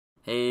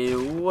Hey,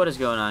 what is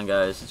going on,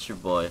 guys? It's your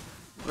boy,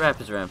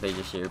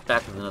 RapidZ here,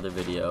 back with another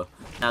video.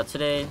 Now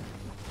today,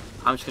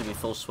 I'm just gonna be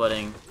full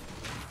sweating,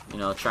 you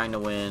know, trying to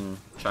win,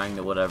 trying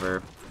to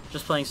whatever,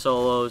 just playing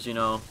solos, you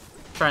know,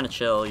 trying to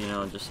chill, you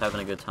know, just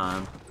having a good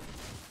time,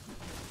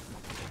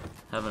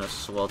 having a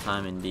swell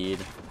time indeed.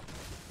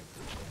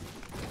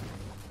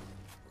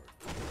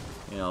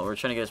 You know, we're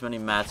trying to get as many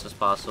mats as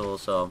possible,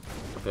 so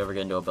if we ever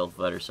get into a build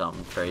fight or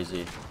something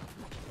crazy,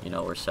 you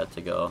know, we're set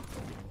to go.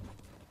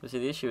 But see,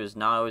 the issue is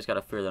now I always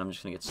gotta fear that I'm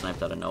just gonna get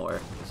sniped out of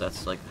nowhere, because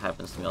that's like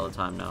happens to me all the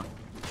time now.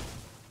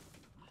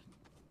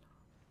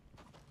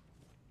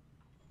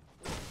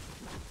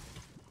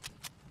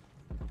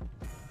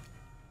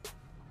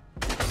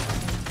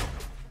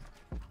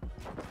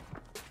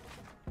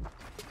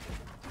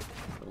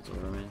 Builds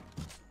over me.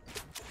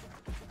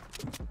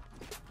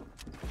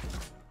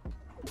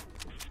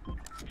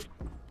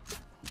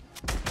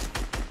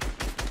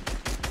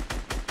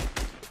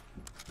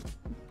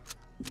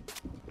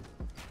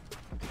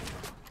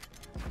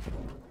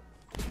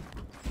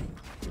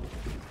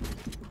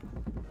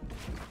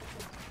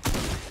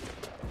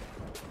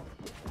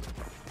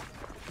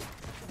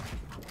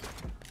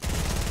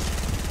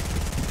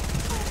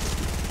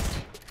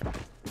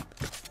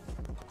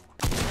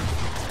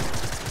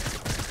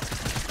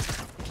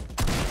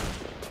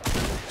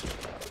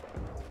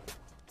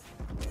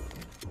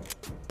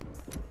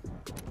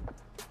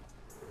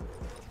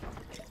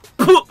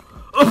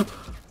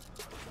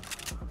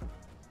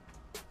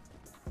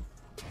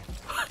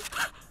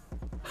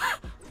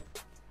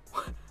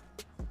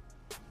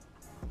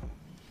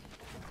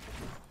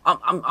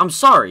 I'm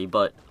sorry,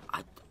 but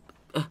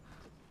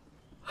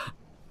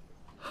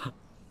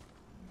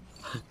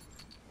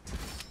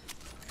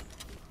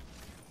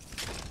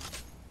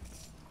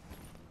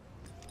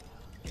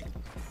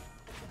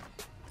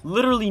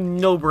literally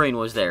no brain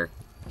was there.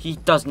 He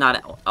does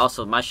not.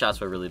 Also, my shots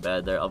were really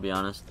bad there, I'll be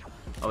honest.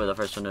 I'll be the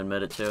first one to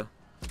admit it too.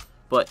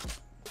 But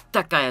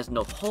that guy has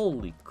no.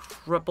 Holy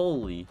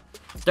crapoli.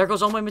 There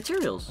goes all my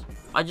materials.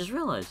 I just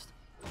realized.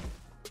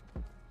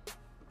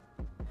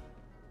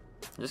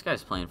 This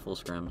guy's playing full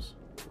scrims.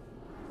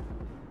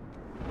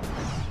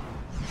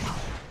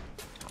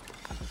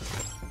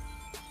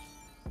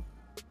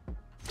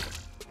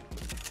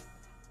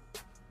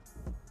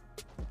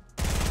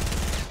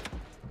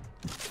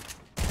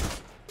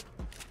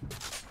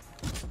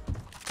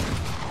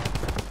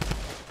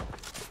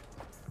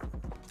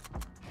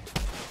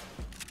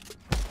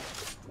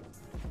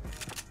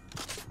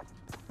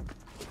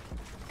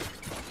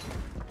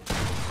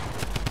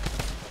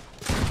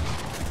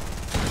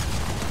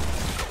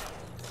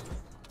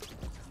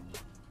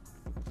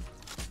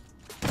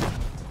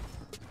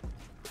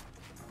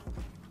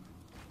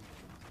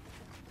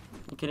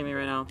 You kidding me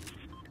right now?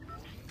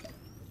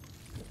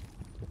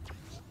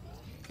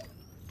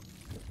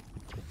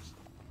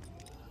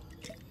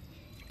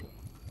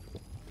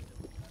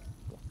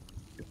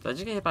 Did I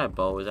just get hit by a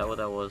bow? Is that what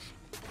that was?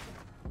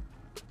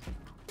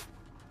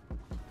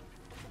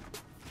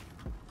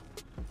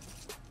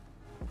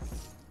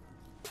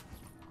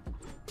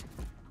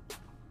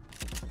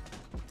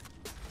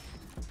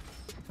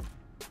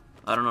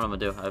 I don't know what I'm gonna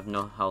do. I have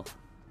no health.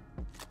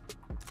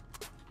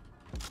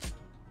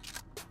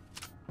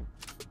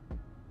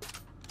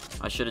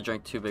 I should have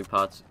drank 2 big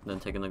pots,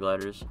 then taken the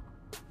gliders.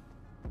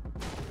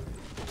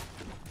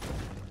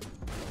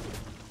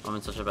 I'm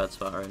in such a bad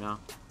spot right now.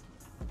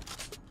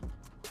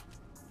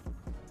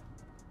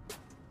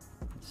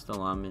 It's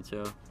still on me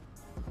too.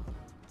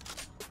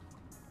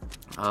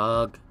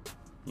 Ugh.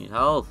 Need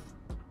health.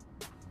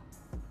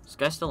 This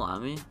guy's still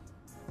on me?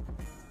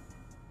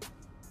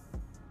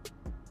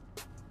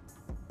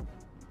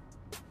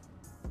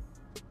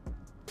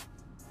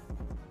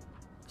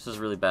 This is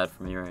really bad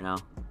for me right now.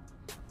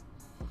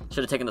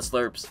 Should have taken the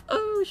slurps.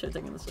 Oh, should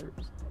have taken the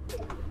slurps.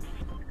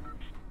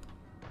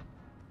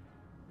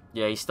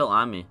 Yeah, he's still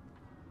on me.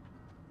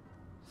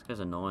 This guy's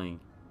annoying.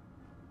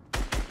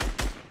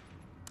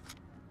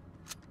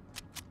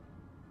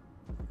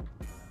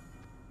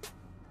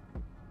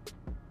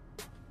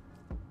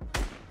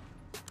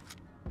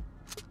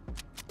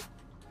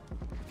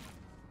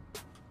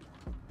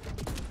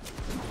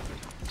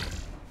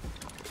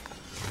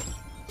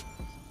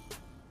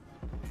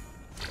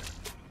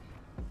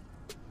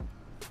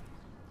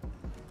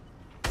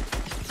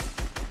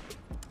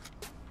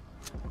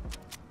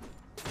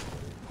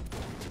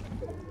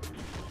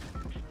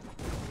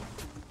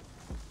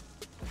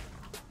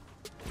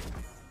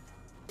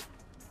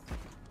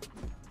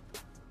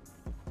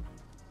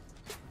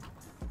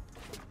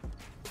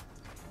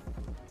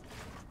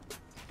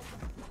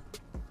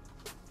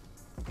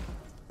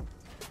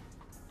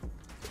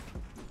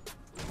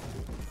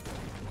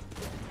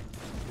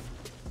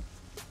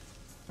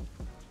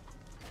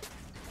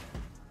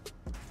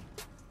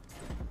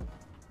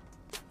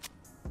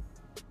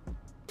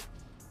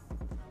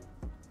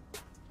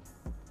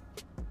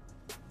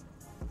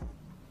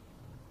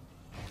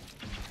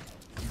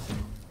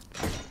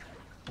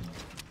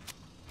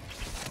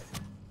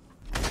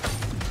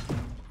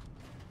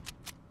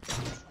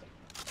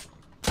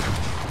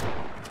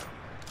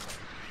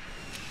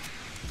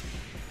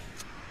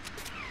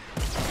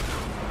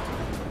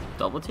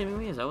 double teaming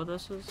me? Is that what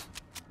this is?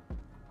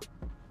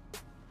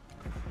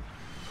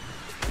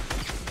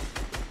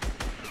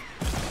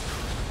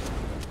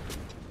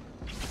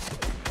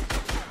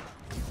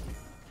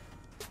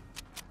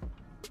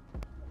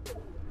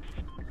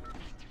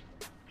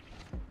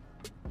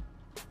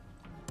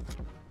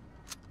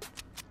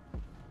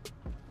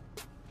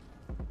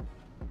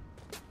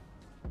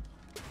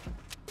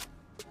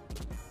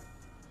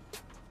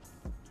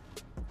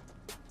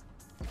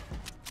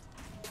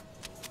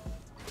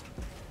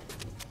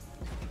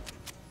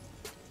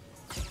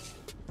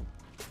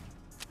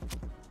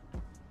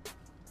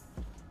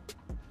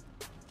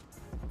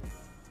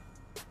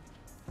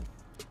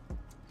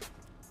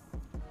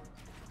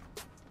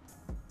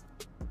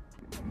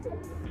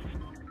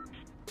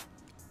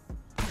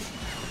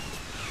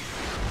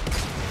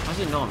 I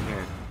didn't know I'm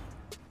here.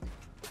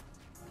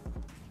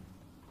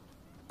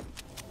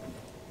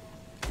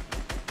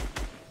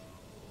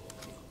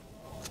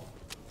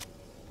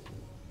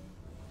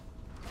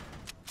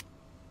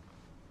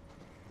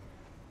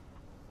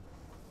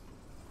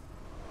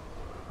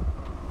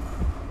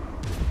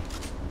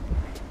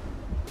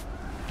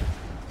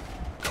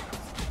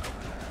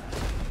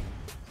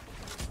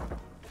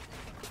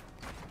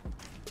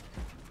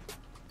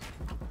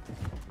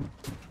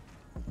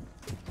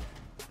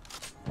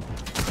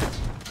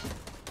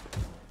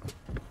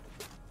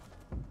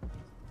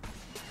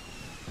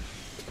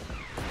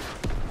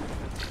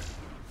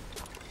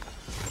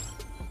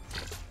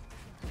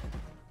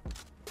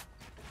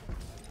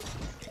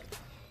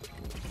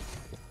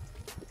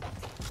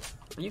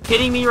 Are you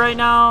kidding me right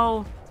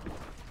now?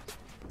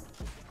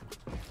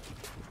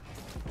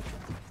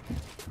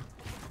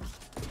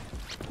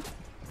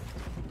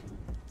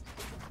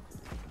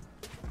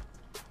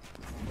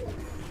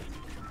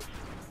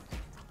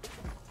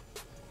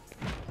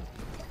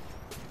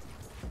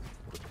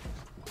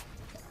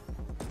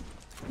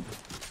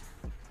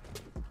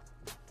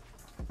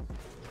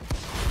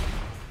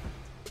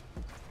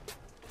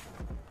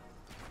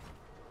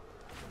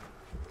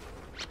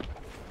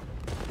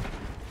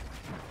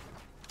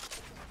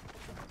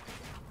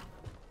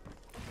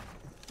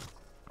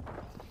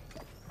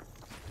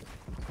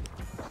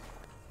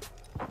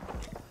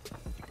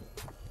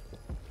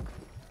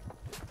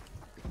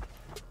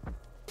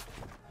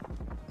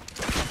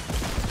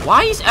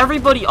 Why is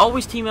everybody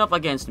always teaming up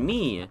against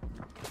me?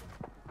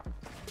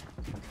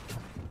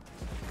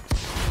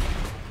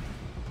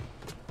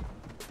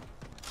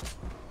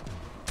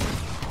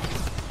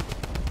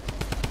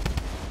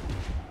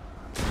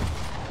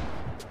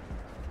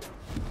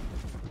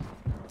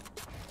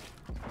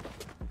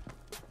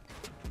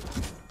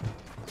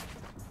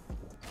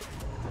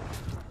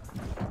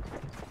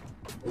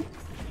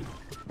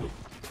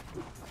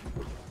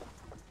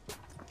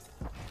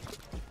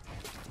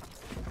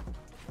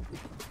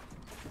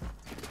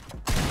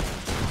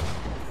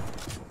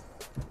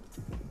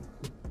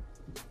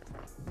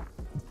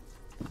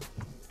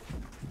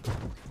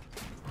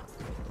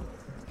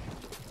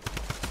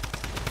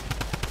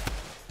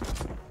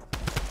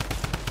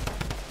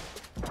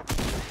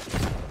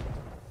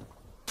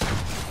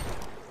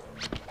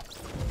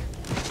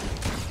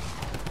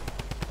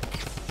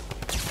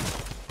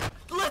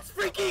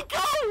 Freaking go!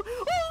 Oh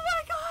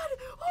my god!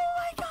 Oh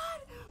my god!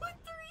 With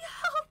 3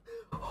 health!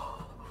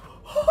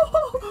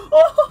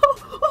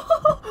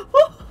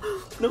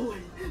 No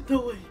way! No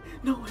way!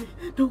 No way!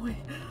 No way!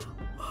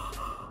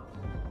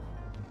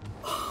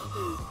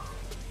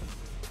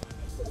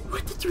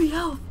 With the 3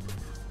 health!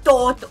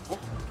 Oh!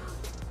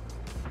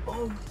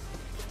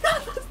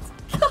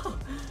 Let's go!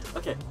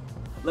 Okay,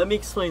 let me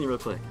explain real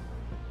quick.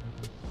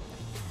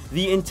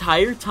 The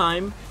entire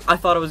time, I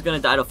thought I was gonna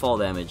die to fall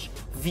damage.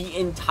 The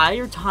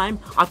entire time,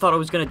 I thought I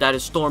was gonna die to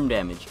storm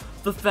damage.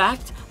 The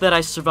fact that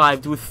I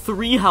survived with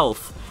 3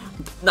 health,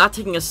 not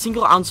taking a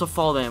single ounce of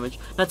fall damage,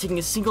 not taking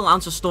a single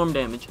ounce of storm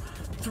damage,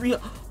 3...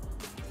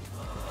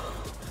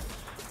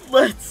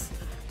 Let's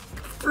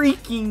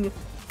freaking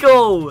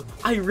go!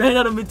 I ran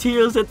out of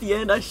materials at the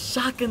end, I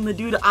shotgunned the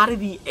dude out of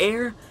the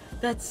air.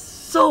 That's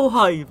so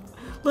hype!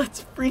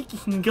 Let's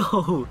freaking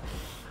go!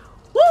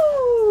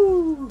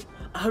 Woo!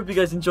 I hope you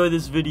guys enjoyed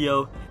this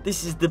video.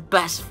 This is the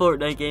best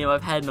Fortnite game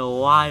I've had in a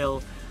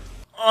while.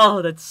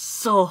 Oh, that's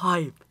so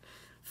hype.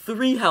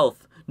 3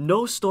 health,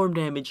 no storm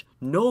damage,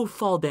 no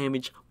fall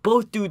damage.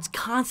 Both dudes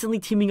constantly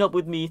teaming up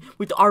with me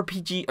with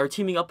RPG, or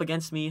teaming up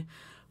against me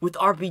with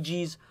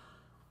RPGs.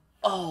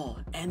 Oh,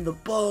 and the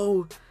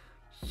bow.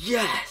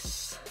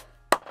 Yes.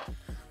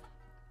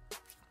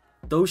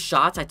 Those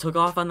shots I took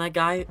off on that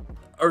guy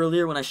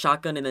earlier when I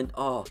shotgunned and then,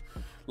 oh,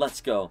 let's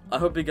go. I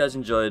hope you guys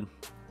enjoyed.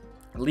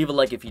 Leave a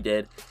like if you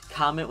did.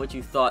 Comment what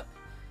you thought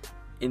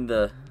in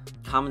the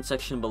comment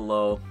section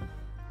below.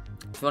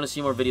 If you want to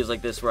see more videos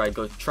like this where I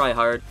go try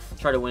hard,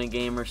 try to win a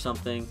game or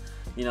something,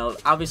 you know,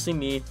 obviously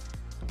me,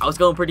 I was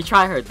going pretty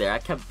try hard there. I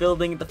kept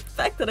building. The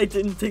fact that I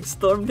didn't take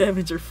storm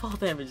damage or fall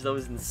damage, that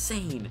was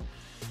insane.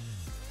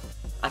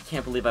 I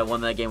can't believe I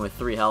won that game with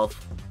 3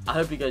 health. I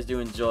hope you guys do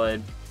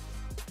enjoy.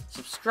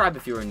 Subscribe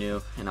if you are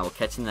new, and I will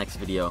catch you in the next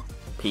video.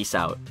 Peace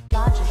out.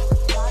 Logic.